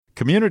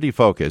Community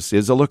Focus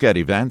is a look at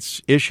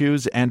events,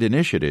 issues, and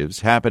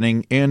initiatives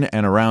happening in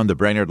and around the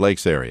Brainerd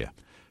Lakes area.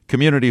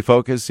 Community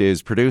Focus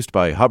is produced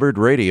by Hubbard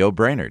Radio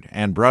Brainerd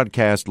and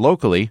broadcast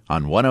locally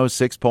on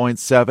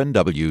 106.7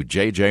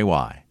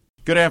 WJJY.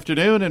 Good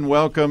afternoon and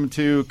welcome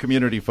to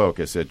Community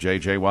Focus at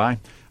JJY.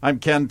 I'm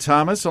Ken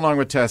Thomas along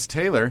with Tess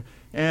Taylor,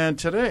 and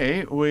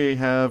today we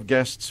have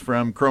guests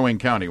from Crow Wing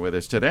County with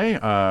us today.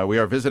 We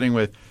are visiting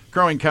with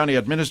Crow Wing County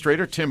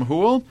Administrator Tim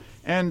Houle,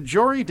 and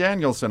Jory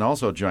Danielson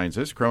also joins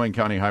us, Crow Wing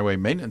County Highway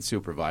Maintenance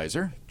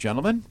Supervisor.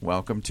 Gentlemen,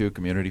 welcome to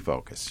Community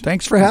Focus.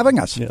 Thanks for having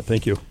us. Yeah,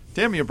 thank you.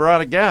 Tim, you brought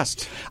a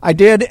guest. I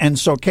did, and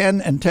so Ken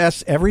and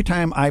Tess, every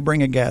time I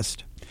bring a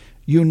guest,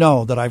 you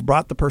know that I've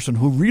brought the person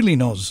who really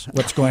knows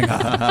what's going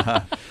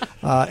on.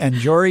 And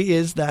Jory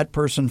is that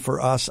person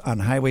for us on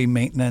highway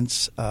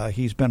maintenance.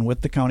 He's been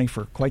with the county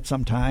for quite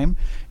some time,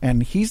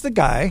 and he's the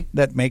guy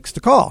that makes the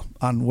call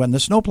on when the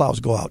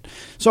snowplows go out.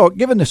 So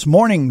given this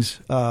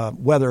morning's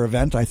weather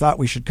event, I thought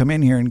we should come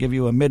in here and give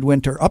you a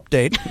midwinter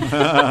update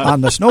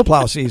on the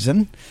snowplow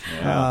season.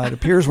 Yeah. It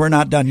appears we're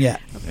not done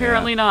yet.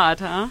 Apparently not,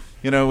 huh?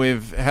 You know,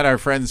 we've had our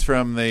friends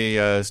from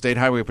the State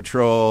Highway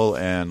Patrol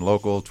and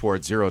local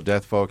Towards Zero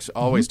Death folks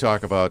always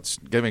talk about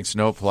giving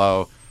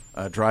snowplow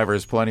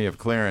drivers plenty of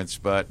clearance,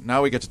 but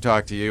now we get to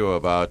talk to you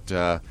about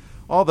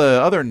all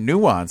the other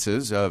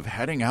nuances of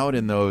heading out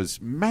in those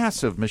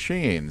massive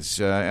machines.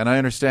 And I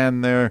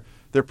understand they're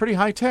pretty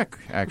high-tech,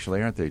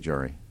 actually, aren't they,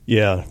 Jory?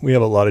 Yeah, we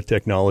have a lot of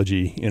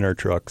technology in our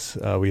trucks.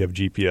 We have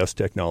GPS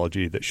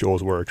technology that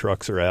shows where our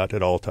trucks are at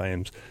all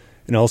times.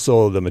 And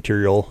also the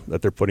material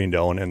that they're putting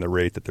down and the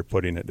rate that they're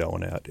putting it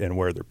down at and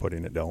where they're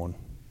putting it down.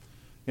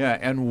 Yeah,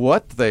 and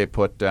what they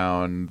put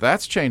down,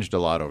 that's changed a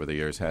lot over the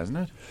years, hasn't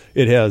it?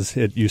 It has.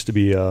 It used to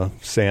be a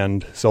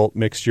sand-salt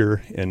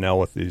mixture, and now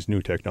with these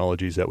new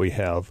technologies that we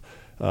have,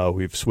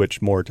 we've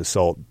switched more to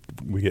salt.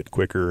 We get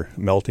quicker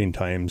melting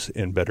times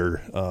and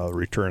better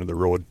return of the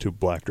road to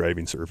black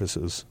driving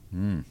surfaces.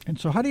 And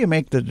so how do you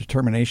make the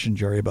determination,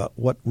 Jerry, about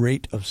what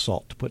rate of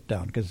salt to put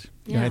down? Because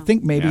I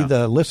think maybe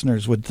the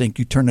listeners would think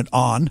you turn it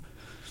on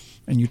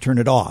and you turn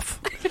it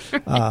off.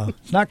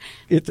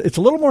 It's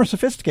a little more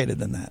sophisticated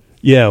than that.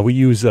 Yeah, we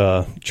use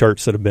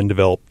charts that have been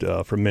developed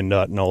from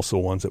MnDOT and also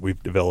ones that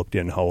we've developed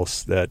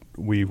in-house that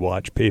we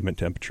watch pavement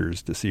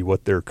temperatures to see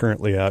what they're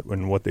currently at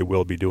and what they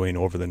will be doing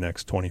over the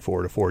next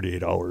 24 to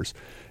 48 hours.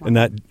 Wow. And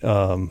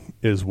that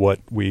is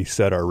what we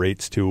set our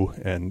rates to,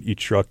 and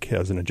each truck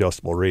has an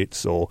adjustable rate.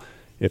 So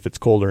if it's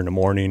colder in the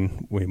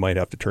morning, we might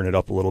have to turn it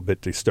up a little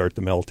bit to start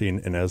the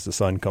melting, and as the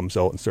sun comes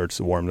out and starts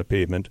to warm the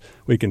pavement,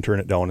 we can turn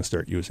it down and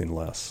start using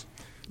less.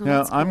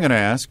 Now, I'm going to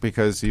ask,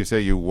 because you say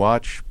you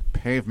watch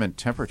pavement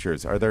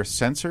temperatures. Are there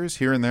sensors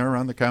here and there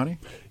around the county?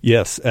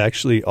 Yes,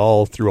 actually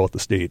all throughout the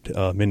state.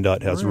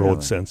 MnDOT has road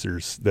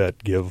sensors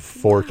that give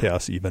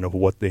forecasts even of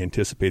what they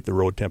anticipate the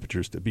road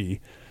temperatures to be.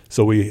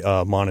 So we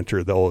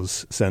monitor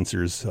those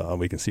sensors.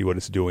 We can see what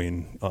it's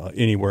doing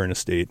anywhere in the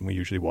state, and we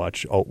usually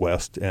watch out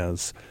west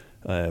as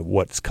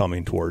what's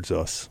coming towards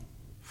us.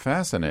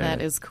 Fascinating.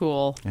 That is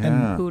cool. Yeah.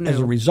 And who knew? As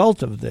a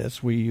result of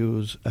this, we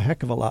use a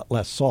heck of a lot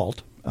less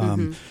salt.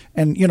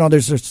 And, you know,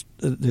 there's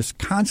this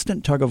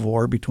constant tug of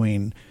war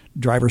between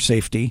driver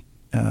safety,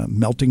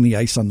 melting the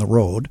ice on the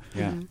road,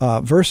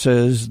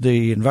 versus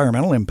the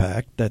environmental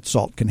impact that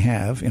salt can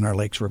have in our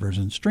lakes, rivers,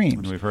 and streams.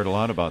 And we've heard a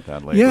lot about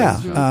that lately.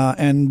 Yeah,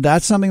 and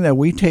that's something that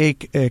we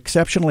take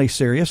exceptionally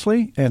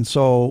seriously. And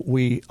so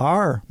we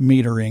are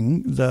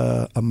metering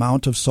the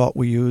amount of salt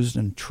we use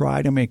and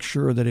try to make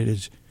sure that it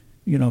is,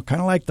 you know, kind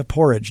of like the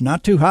porridge,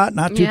 not too hot,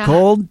 not too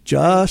cold,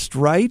 just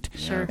right.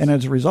 Sure. And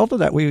as a result of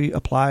that, we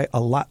apply a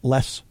lot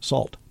less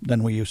salt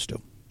than we used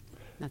to.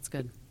 That's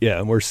good. Yeah,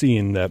 and we're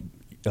seeing that,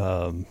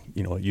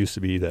 it used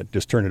to be that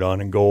just turn it on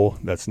and go.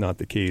 That's not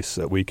the case.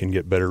 We can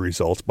get better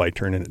results by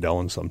turning it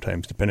down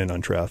sometimes, depending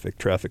on traffic.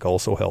 Traffic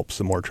also helps.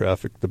 The more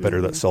traffic, the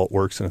better that salt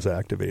works and is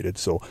activated.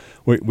 So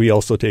we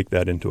also take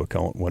that into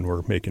account when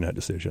we're making that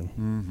decision.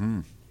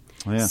 Mm-hmm.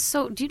 Yeah.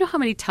 So do you know how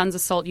many tons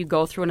of salt you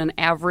go through in an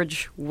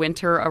average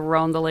winter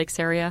around the lakes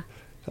area?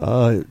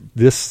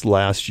 This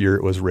last year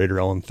it was right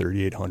around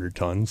 3,800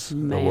 tons of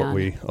what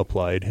we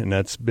applied, and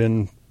that's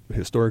been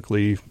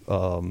historically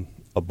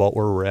about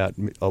where we're at,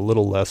 a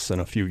little less than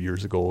a few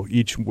years ago.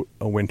 Each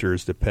winter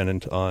is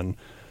dependent on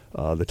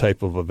the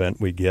type of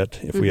event we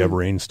get. If we have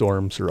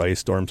rainstorms or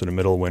ice storms in the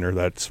middle of winter,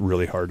 that's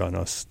really hard on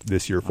us.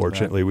 This year,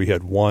 fortunately, we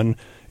had one,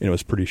 and it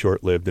was pretty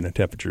short-lived, and the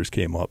temperatures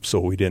came up, so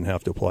we didn't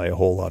have to apply a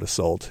whole lot of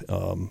salt,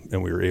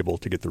 and we were able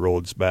to get the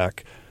roads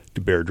back to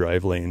bare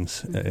drive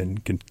lanes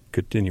and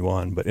continue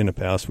on. But in the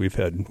past, we've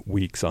had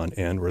weeks on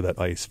end where that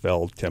ice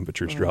fell,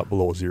 temperatures dropped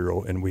below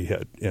zero,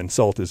 and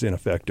salt is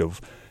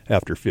ineffective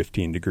after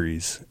 15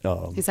 degrees.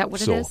 Is that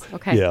what it is?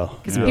 Okay. Yeah.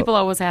 Because people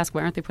always ask,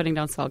 why aren't they putting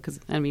down salt? Because,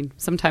 I mean,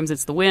 sometimes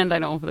it's the wind. I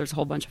know there's a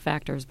whole bunch of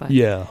factors. But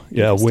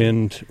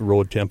wind,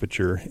 road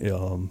temperature,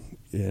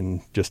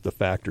 and just the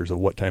factors of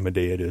what time of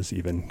day it is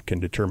even can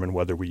determine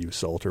whether we use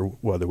salt or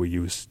whether we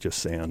use just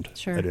sand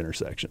at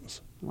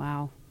intersections.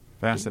 Wow.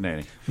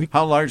 Fascinating.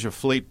 How large a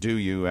fleet do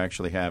you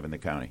actually have in the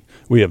county?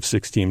 We have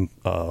 16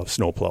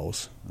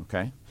 snowplows.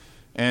 Okay.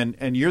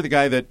 And you're the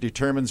guy that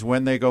determines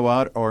when they go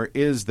out, or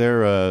is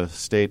there a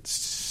state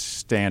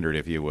standard,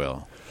 if you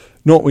will?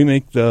 No, we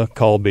make the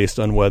call based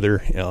on weather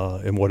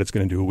and what it's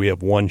going to do. We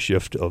have one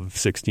shift of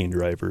 16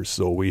 drivers,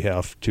 so we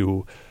have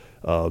to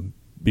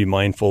be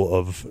mindful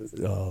of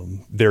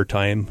their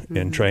time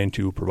and trying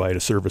to provide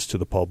a service to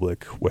the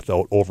public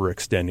without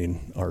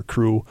overextending our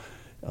crew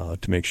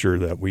to make sure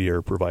that we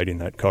are providing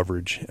that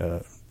coverage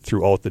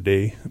throughout the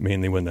day,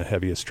 mainly when the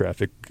heaviest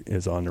traffic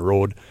is on the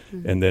road,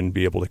 and then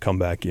be able to come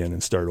back in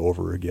and start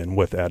over again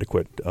with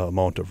adequate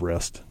amount of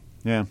rest.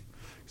 Yeah.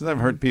 Because I've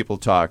heard people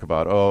talk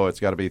about, it's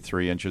got to be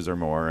 3 inches or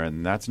more,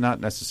 and that's not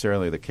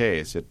necessarily the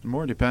case. It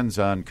more depends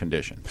on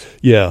conditions.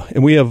 Yeah,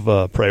 and we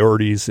have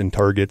priorities and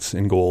targets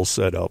and goals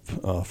set up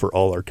for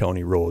all our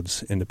county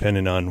roads. And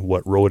depending on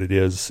what road it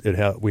is,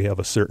 we have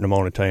a certain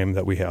amount of time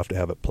that we have to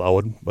have it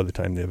plowed by the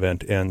time the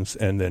event ends,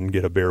 and then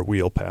get a bare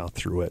wheel path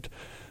through it.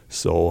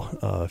 So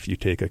if you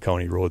take a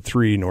County Road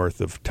 3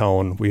 north of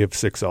town, we have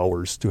 6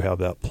 hours to have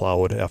that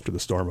plowed after the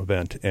storm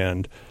event,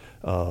 and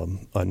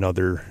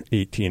another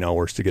 18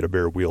 hours to get a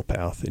bare wheel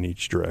path in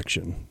each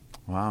direction.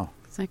 Wow.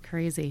 Is that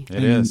crazy?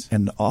 It is.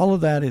 And all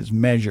of that is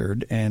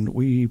measured, and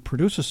we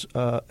produce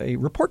a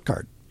report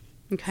card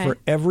for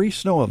every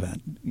snow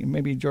event.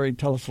 Maybe, Jory,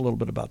 tell us a little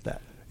bit about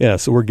that. Yeah,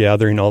 so we're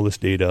gathering all this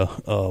data,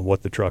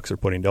 what the trucks are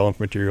putting down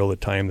for material, the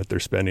time that they're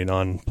spending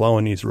on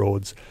plowing these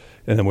roads,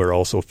 and then we're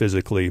also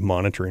physically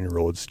monitoring the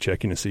roads,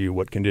 checking to see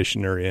what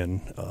condition they're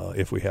in,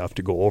 if we have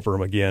to go over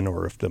them again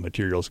or if the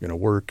material is going to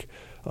work.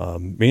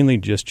 Mainly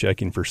just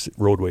checking for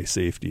roadway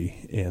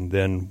safety. And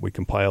then we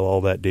compile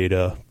all that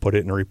data, put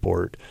it in a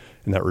report,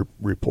 and that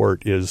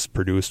report is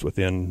produced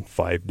within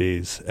 5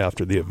 days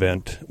after the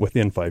event,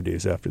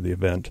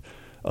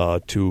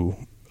 to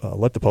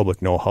let the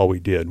public know how we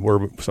did,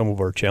 where some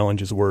of our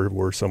challenges were,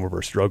 where some of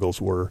our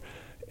struggles were.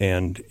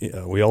 And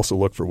we also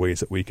look for ways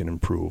that we can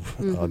improve.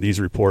 These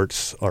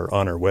reports are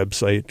on our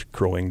website,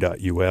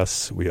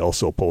 crowing.us. We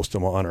also post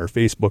them on our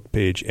Facebook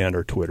page and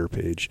our Twitter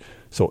page.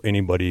 So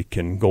anybody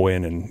can go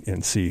in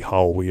and see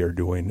how we are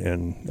doing,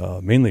 and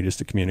mainly just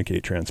to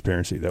communicate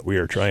transparency that we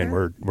are trying.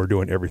 Sure. We're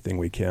doing everything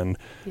we can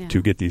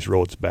to get these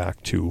roads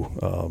back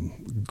to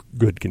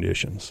good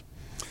conditions.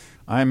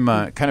 I'm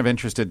kind of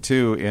interested,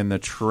 too, in the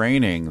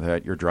training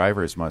that your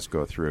drivers must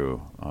go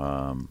through.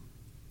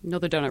 No,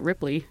 they're done at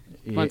Ripley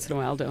once in a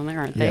while down there,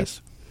 aren't they?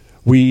 Yes.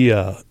 We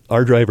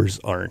our drivers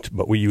aren't,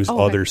 but we use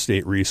other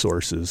state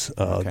resources.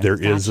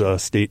 There is a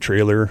state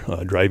trailer,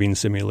 driving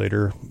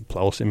simulator,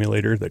 plow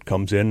simulator that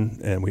comes in,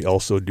 and we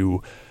also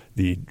do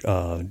the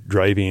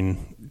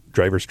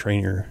drivers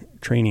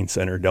training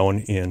center down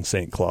in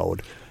St.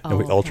 Cloud, and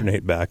we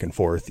alternate back and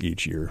forth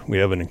each year. We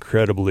have an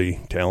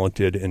incredibly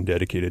talented and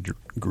dedicated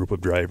group of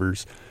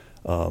drivers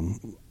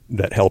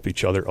that help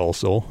each other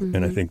also,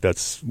 and I think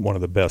that's one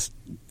of the best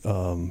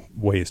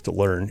ways to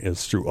learn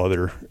is through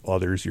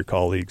others, your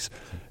colleagues,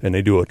 and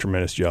they do a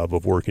tremendous job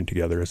of working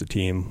together as a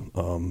team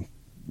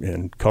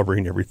and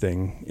covering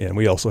everything. And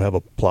we also have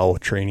a plow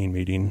training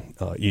meeting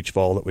each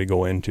fall that we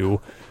go into,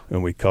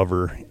 and we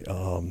cover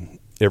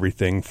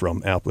everything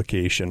from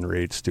application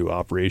rates to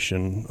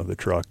operation of the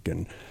truck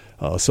and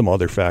some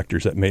other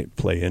factors that may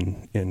play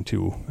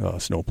into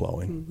snow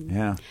plowing.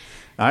 Yeah.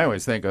 I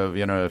always think of,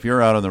 if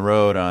you're out on the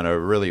road on a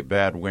really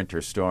bad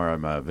winter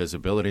storm,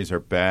 visibilities are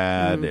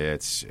bad.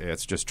 It's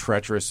just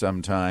treacherous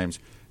sometimes.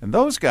 And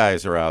those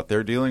guys are out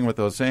there dealing with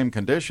those same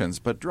conditions,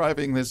 but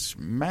driving this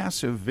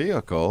massive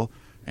vehicle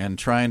and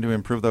trying to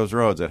improve those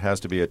roads. It has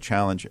to be a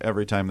challenge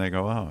every time they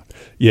go out.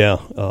 Yeah.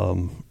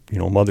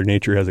 Mother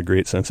Nature has a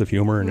great sense of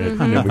humor, and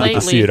we get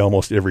to see it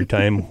almost every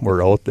time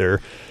we're out there.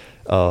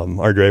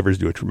 Our drivers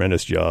do a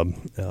tremendous job.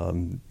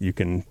 You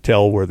can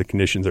tell where the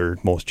conditions are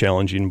most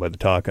challenging by the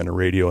talk on the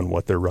radio and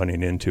what they're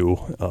running into.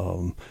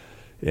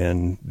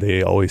 And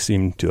they always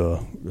seem to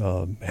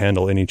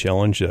handle any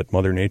challenge that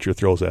Mother Nature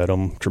throws at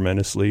them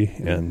tremendously,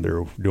 and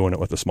they're doing it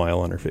with a smile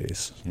on their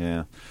face.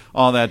 Yeah.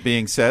 All that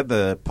being said,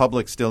 the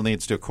public still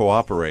needs to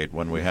cooperate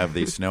when we have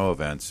these snow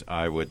events,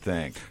 I would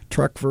think.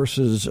 Truck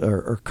versus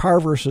or car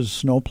versus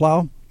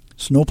snowplow.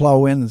 Snowplow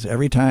wins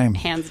every time.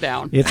 Hands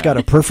down. It's got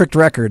a perfect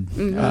record.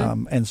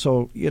 And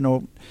so,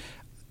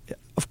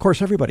 of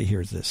course, everybody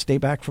hears this. Stay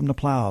back from the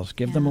plows.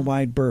 Give them a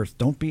wide berth.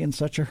 Don't be in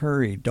such a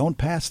hurry. Don't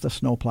pass the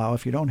snowplow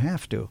if you don't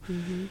have to.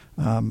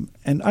 And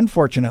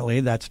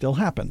unfortunately, that still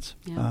happens.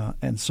 Yeah.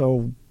 And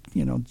so,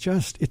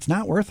 it's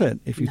not worth it.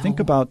 If you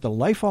think about the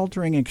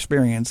life-altering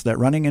experience that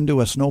running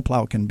into a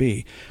snowplow can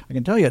be, I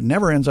can tell you it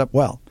never ends up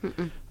well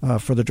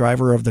for the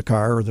driver of the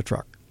car or the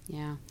truck.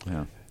 Yeah.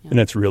 And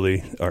that's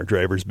really our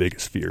driver's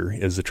biggest fear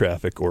is the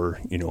traffic or,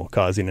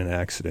 causing an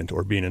accident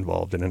or being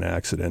involved in an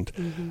accident.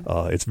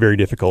 It's very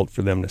difficult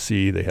for them to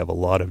see. They have a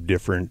lot of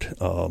different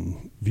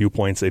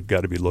viewpoints they've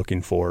got to be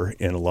looking for.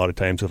 And a lot of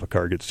times if a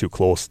car gets too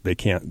close, they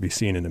can't be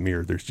seen in the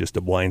mirror. There's just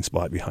a blind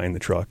spot behind the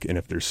truck. And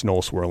if there's snow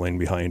swirling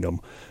behind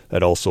them,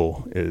 that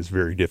also is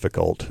very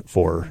difficult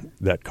for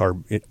that car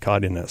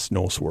caught in that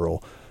snow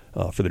swirl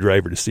for the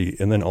driver to see,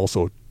 and then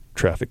also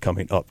traffic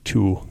coming up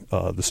to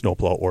the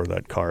snowplow or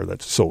that car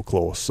that's so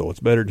close. So it's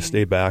better to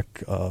stay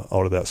back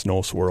out of that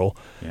snow swirl,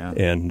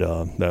 and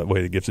that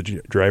way it gives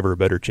the driver a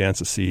better chance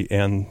to see,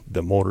 and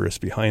the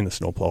motorist behind the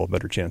snowplow a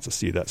better chance to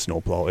see that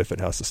snowplow if it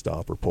has to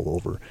stop or pull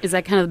over. Is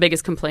that kind of the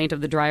biggest complaint of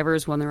the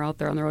drivers when they're out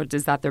there on the road?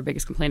 Is that their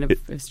biggest complaint of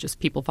it's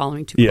just people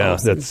following too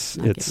close? Yeah,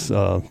 it's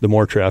the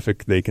more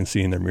traffic they can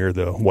see in their mirror,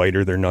 the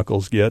whiter their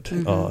knuckles get,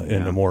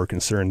 and the more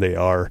concerned they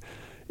are.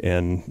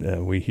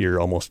 And we hear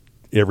almost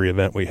every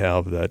event we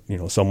have that,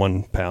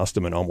 someone passed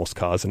them and almost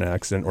caused an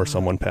accident, or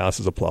someone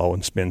passes a plow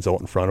and spins out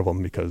in front of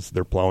them because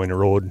they're plowing a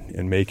road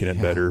and making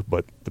it better.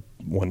 But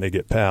when they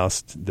get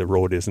past, the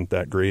road isn't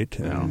that great,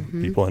 and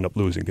people end up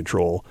losing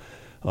control.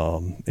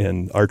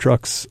 And our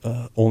trucks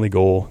only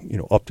go,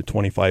 up to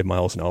 25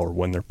 miles an hour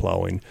when they're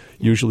plowing.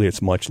 Usually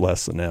it's much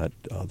less than that.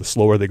 The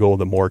slower they go,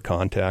 the more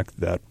contact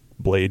that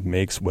blade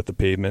makes with the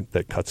pavement,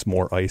 that cuts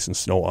more ice and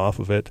snow off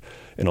of it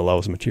and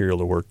allows the material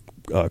to work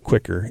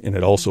quicker. And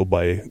it also,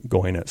 by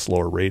going at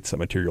slower rates, that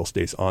material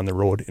stays on the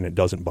road and it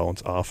doesn't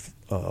bounce off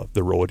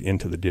the road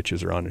into the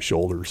ditches or on the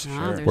shoulders,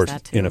 where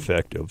it's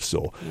ineffective.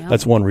 So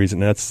that's one reason.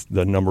 That's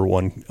the number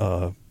one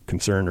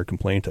concern or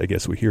complaint I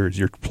guess we hear is,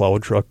 your plow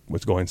truck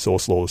was going so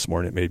slow this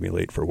morning it made me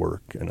late for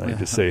work. And I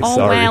just say,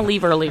 sorry. Oh, man,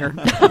 leave earlier. Is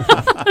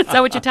that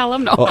what you tell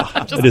them? No.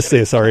 I just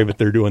say sorry, but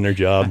they're doing their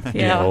job.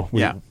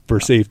 For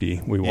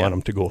safety, we want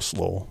them to go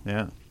slow.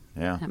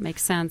 Yeah, that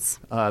makes sense.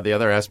 The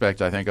other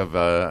aspect I think of,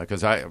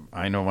 because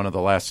I know one of the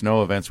last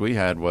snow events we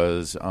had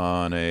was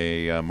on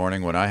a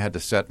morning when I had to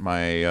set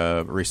my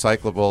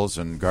recyclables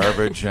and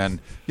garbage, and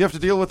you have to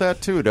deal with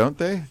that too, don't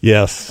they?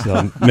 Yes,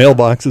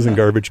 mailboxes and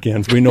garbage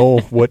cans. We know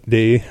what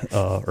day,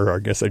 or I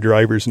guess the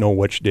drivers know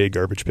which day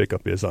garbage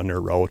pickup is on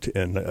their route,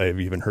 and I've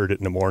even heard it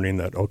in the morning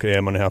that, okay,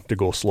 I'm going to have to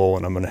go slow,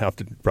 and I'm going to have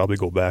to probably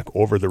go back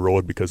over the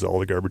road because all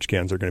the garbage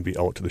cans are going to be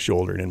out to the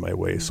shoulder and in my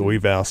way. So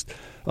we've asked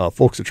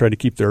folks to try to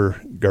keep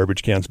their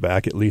garbage cans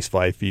back at least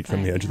 5 feet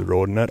from the edge of the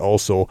road, and that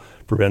also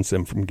prevents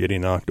them from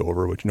getting knocked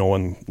over, which no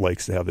one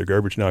likes to have their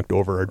garbage knocked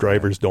over. Our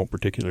drivers don't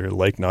particularly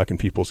like knocking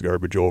people's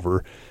garbage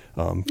over,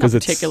 because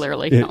it's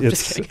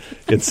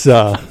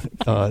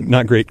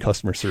not great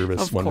customer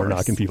service when we're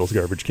knocking people's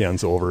garbage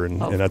cans over,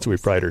 and that's what we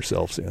pride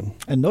ourselves in.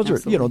 And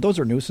those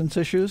are nuisance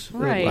issues.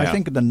 Right. I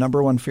think the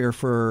number one fear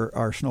for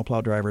our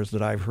snowplow drivers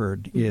that I've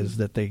heard is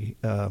that they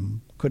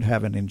could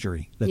have an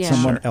injury, that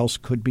someone else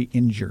could be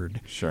injured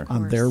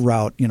on their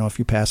route. If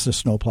you pass the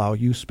snowplow,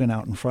 you spin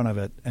out in front of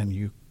it and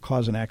you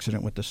cause an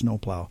accident with the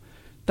snowplow.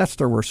 That's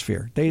their worst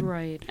fear.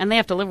 Right. And they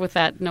have to live with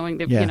that, knowing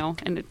that,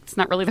 and it's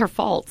not really their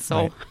fault.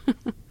 So,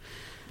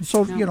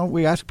 So,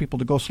 we ask people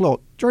to go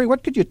slow. Jory,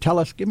 what could you tell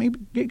us? Give us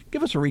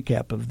a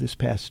recap of this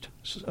past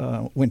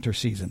winter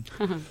season.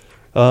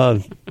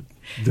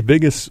 The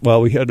biggest,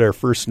 we had our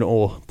first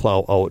snow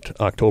plow out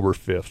October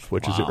 5th,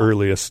 which is the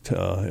earliest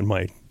in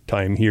my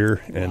time here,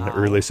 and the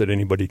earliest that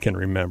anybody can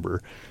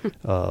remember.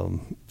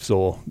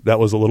 So that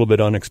was a little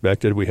bit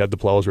unexpected. We had the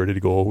plows ready to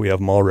go. We have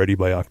them all ready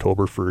by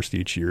October 1st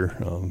each year.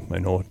 I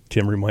know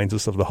Tim reminds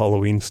us of the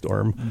Halloween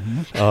storm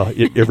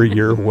every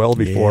year well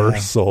before.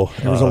 So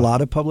there was a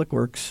lot of public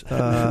works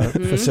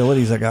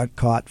facilities that got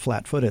caught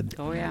flat-footed.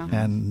 Oh, yeah.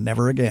 And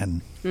never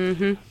again.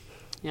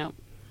 Yep.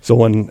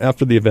 So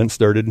after the event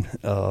started,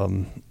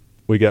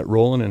 we got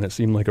rolling, and it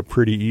seemed like a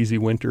pretty easy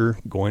winter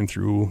going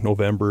through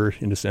November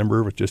and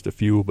December with just a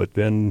few. But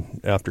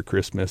then after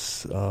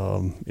Christmas,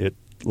 it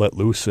let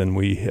loose, and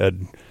we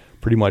had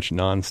pretty much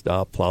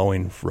nonstop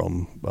plowing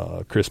from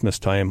Christmas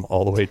time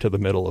all the way to the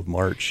middle of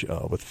March,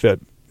 with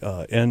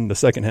and the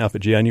second half of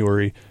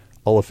January,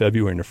 all of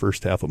February, and the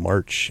first half of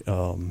March.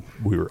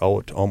 We were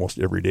out almost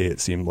every day,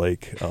 it seemed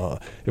like.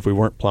 If we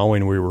weren't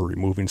plowing, we were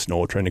removing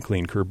snow, trying to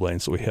clean curb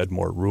lines, so we had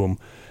more room.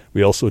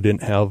 We also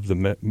didn't have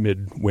the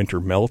midwinter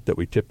melt that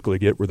we typically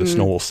get where the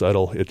snow will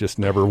settle. It just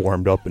never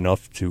warmed up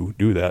enough to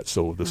do that,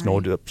 so the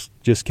snow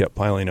just kept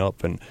piling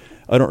up. And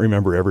I don't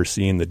remember ever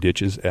seeing the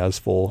ditches as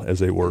full as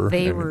they were.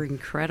 They were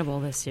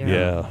incredible this year.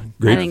 Yeah.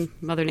 Great. I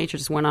think Mother Nature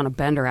just went on a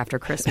bender after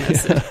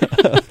Christmas.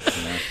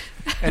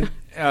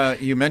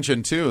 And you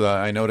mentioned, too,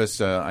 I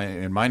noticed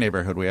in my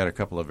neighborhood we had a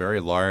couple of very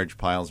large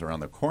piles around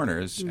the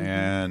corners,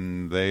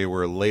 and they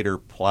were later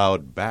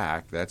plowed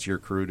back. That's your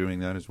crew doing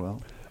that as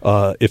well?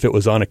 If it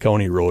was on a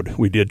county road,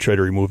 we did try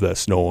to remove that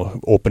snow,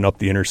 open up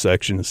the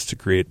intersections to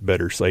create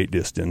better sight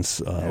distance.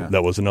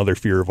 That was another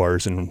fear of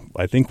ours, and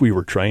I think we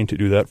were trying to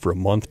do that for a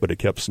month, but it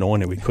kept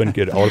snowing, and we couldn't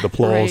get out of the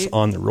plows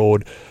on the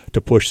road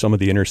to push some of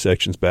the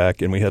intersections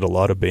back, and we had a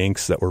lot of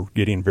banks that were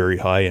getting very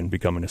high and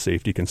becoming a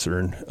safety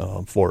concern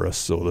for us.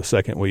 So the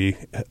second we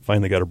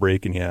finally got a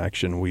break in the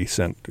action, we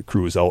sent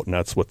crews out, and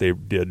that's what they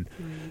did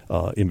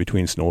in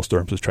between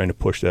snowstorms, was trying to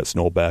push that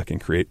snow back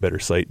and create better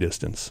sight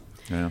distance.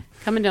 Yeah.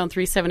 Coming down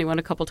 371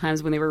 a couple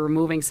times when they were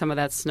removing some of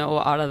that snow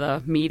out of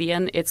the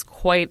median, it's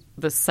quite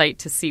the sight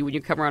to see when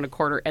you come around a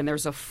corner and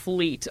there's a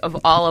fleet of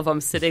all of them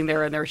sitting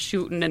there and they're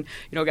shooting, and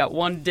got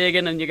one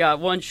digging and you got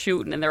one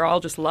shooting, and they're all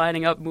just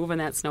lining up moving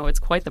that snow. It's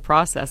quite the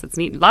process. It's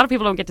neat. A lot of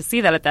people don't get to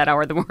see that at that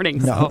hour of the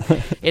morning, so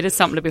it is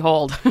something to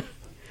behold.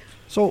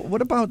 So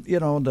what about,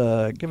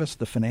 give us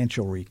the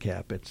financial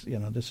recap. It's,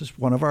 this is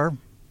one of our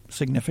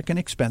significant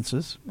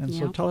expenses. And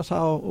so tell us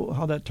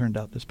how that turned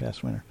out this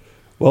past winter.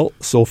 Well,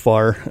 so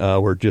far,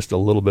 we're just a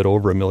little bit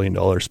over $1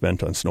 million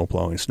spent on snow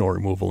plowing, snow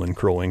removal in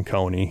Crow Wing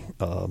County.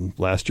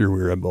 Last season,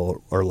 we were at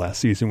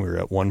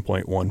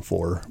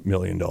 $1.14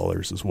 million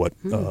is what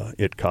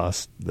it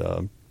cost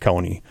the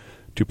county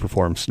to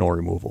perform snow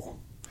removal.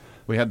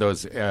 We had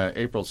those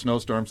April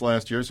snowstorms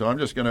last year, so I'm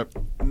just going to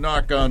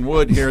knock on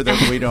wood here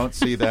that we don't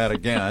see that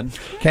again.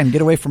 Ken,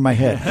 get away from my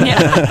head.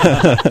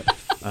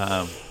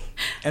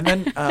 And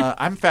then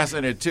I'm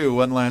fascinated, too.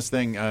 One last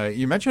thing.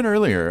 You mentioned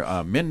earlier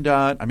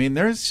MnDOT. I mean,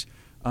 there's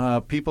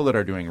people that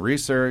are doing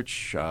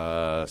research.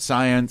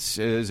 Science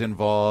is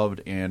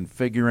involved in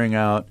figuring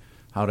out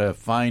how to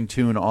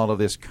fine-tune all of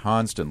this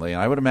constantly.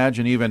 And I would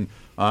imagine even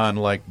on,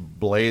 like,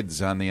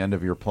 blades on the end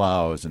of your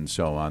plows and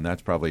so on,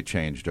 that's probably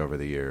changed over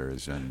the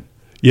years. And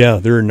yeah,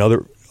 there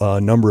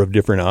are number of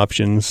different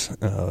options.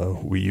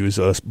 We use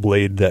a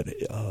blade that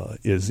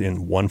is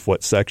in 1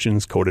 foot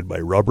sections coated by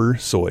rubber,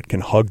 so it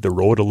can hug the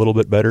road a little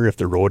bit better if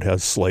the road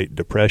has slight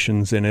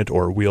depressions in it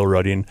or wheel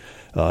rutting.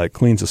 It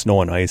cleans the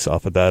snow and ice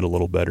off of that a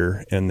little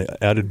better. And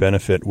the added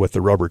benefit with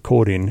the rubber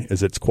coating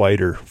is it's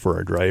quieter for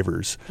our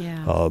drivers.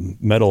 Yeah.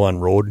 Metal on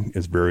road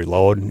is very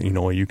loud.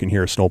 You can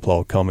hear a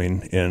snowplow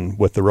coming, and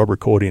with the rubber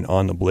coating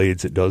on the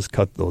blades, it does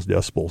cut those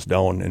decibels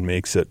down and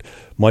makes it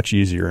much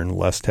easier and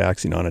less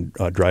taxing on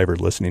a driver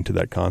listening to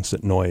that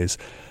constant noise.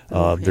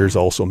 There's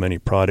also many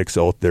products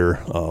out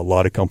there. A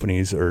lot of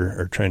companies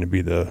are trying to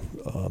be the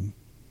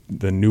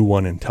new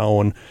one in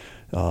town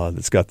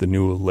that's got the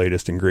new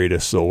latest and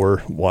greatest. So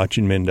we're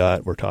watching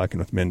MnDOT. We're talking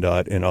with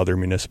MnDOT and other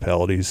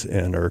municipalities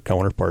and our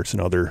counterparts in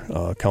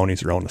other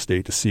counties around the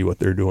state to see what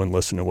they're doing,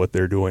 listen to what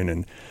they're doing,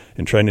 and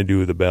trying to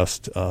do the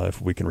best.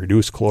 If we can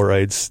reduce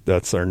chlorides,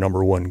 that's our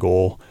number one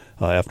goal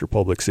after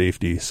public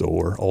safety. So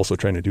we're also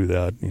trying to do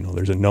that.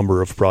 There's a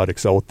number of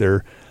products out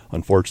there.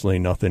 Unfortunately,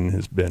 nothing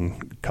has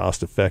been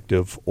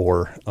cost-effective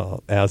or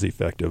as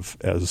effective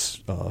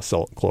as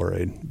salt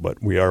chloride.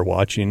 But we are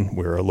watching.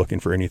 We are looking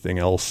for anything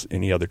else,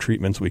 any other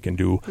treatments we can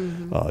do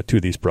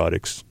to these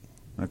products.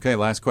 Okay,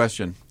 last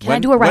question. Can I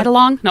do a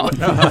ride-along? No.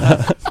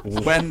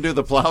 When do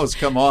the plows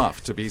come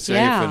off to be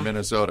safe in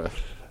Minnesota?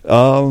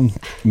 We'll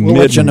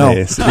let you know.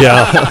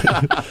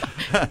 Yeah.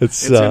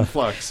 It's in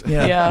flux.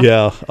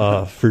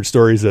 For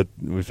stories that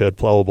we've had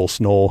plowable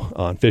snow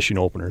on fishing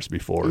openers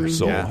before.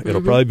 So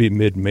it'll probably be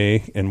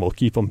mid-May, and we'll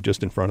keep them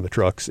just in front of the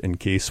trucks in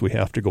case we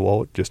have to go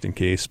out, just in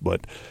case.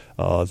 But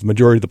the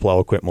majority of the plow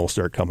equipment will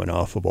start coming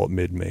off about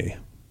mid-May.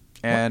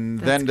 And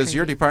then does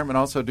your department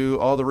also do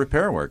all the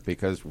repair work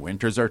because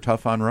winters are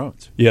tough on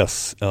roads?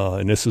 Yes,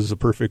 and this is a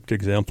perfect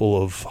example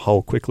of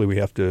how quickly we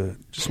have to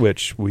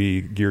switch.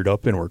 We geared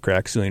up and we're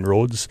crack sealing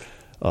roads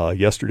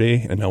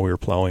yesterday, and now we were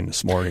plowing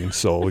this morning.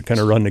 So we kind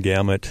of run the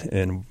gamut,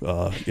 and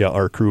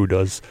our crew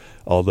does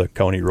all the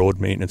county road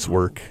maintenance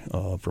work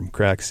from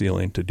crack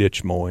sealing to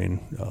ditch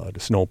mowing to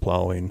snow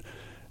plowing.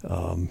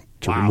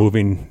 To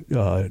removing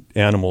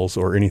animals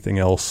or anything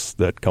else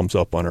that comes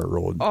up on our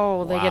road.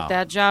 Oh, they get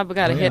that job. We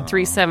got to hit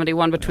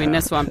 371 between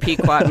Nisswa and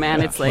Pequot,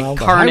 man. It's like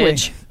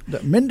carnage. The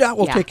MnDOT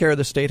will take care of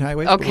the state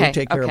highways, but we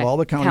take care of all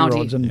the county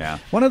roads. And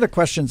one of the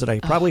questions that I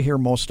probably hear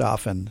most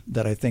often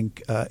that I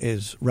think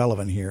is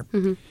relevant here,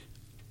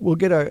 we'll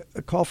get a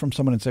call from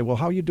someone and say, well,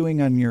 how are you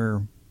doing on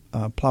your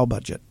plow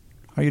budget?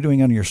 How are you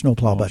doing on your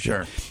snowplow budget?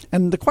 Sure.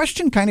 And the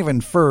question kind of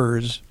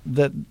infers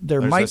that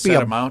there's might be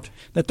amount?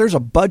 That there's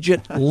a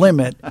budget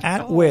limit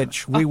at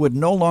which we would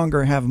no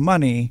longer have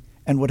money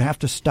and would have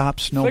to stop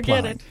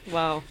snowplowing. Forget it.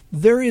 Wow.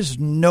 There is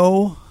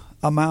no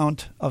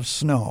amount of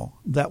snow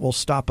that will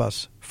stop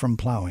us from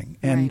plowing.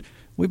 And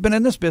we've been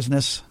in this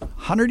business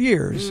 100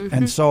 years,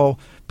 and so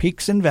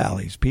peaks and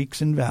valleys.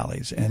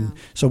 And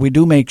so we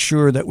do make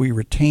sure that we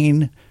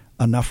retain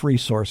enough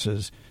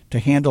resources to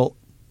handle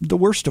the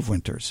worst of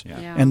winters.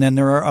 And then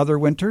there are other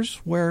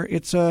winters where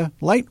it's a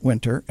light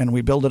winter and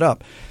we build it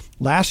up.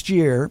 Last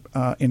year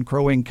in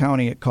Crow Wing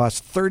County, it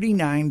cost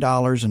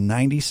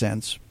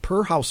 $39.90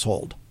 per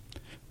household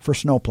for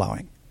snow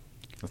plowing.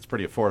 That's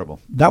pretty affordable.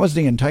 That was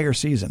the entire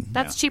season.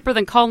 That's cheaper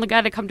than calling the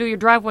guy to come do your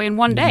driveway in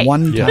one day.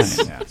 One time.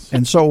 Yes.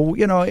 And so,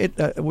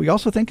 we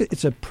also think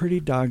it's a pretty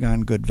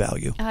doggone good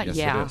value. Yes,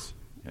 it is.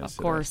 Of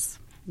course.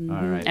 All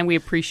right. And we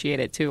appreciate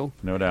it, too.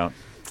 No doubt.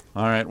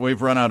 All right,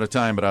 we've run out of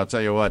time, but I'll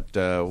tell you what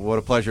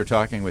a pleasure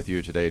talking with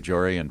you today,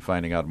 Jory, and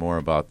finding out more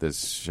about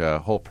this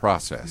whole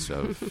process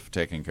of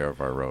taking care of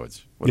our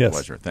roads. What a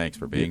pleasure. Thanks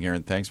for being here,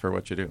 and thanks for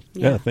what you do.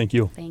 Yeah, thank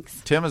you. Thanks.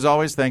 Tim, as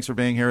always, thanks for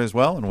being here as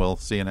well, and we'll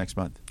see you next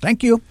month.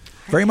 Thank you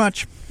very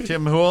much.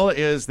 Tim Houle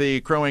is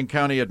the Crow Wing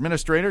County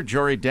Administrator,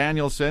 Jory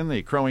Danielson,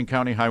 the Crow Wing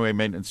County Highway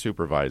Maintenance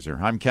Supervisor.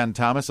 I'm Ken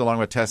Thomas, along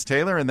with Tess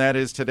Taylor, and that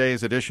is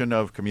today's edition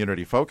of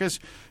Community Focus.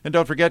 And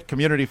don't forget,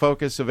 Community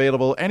Focus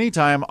available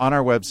anytime on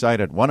our website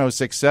at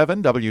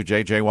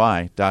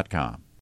 1067wjjy.com.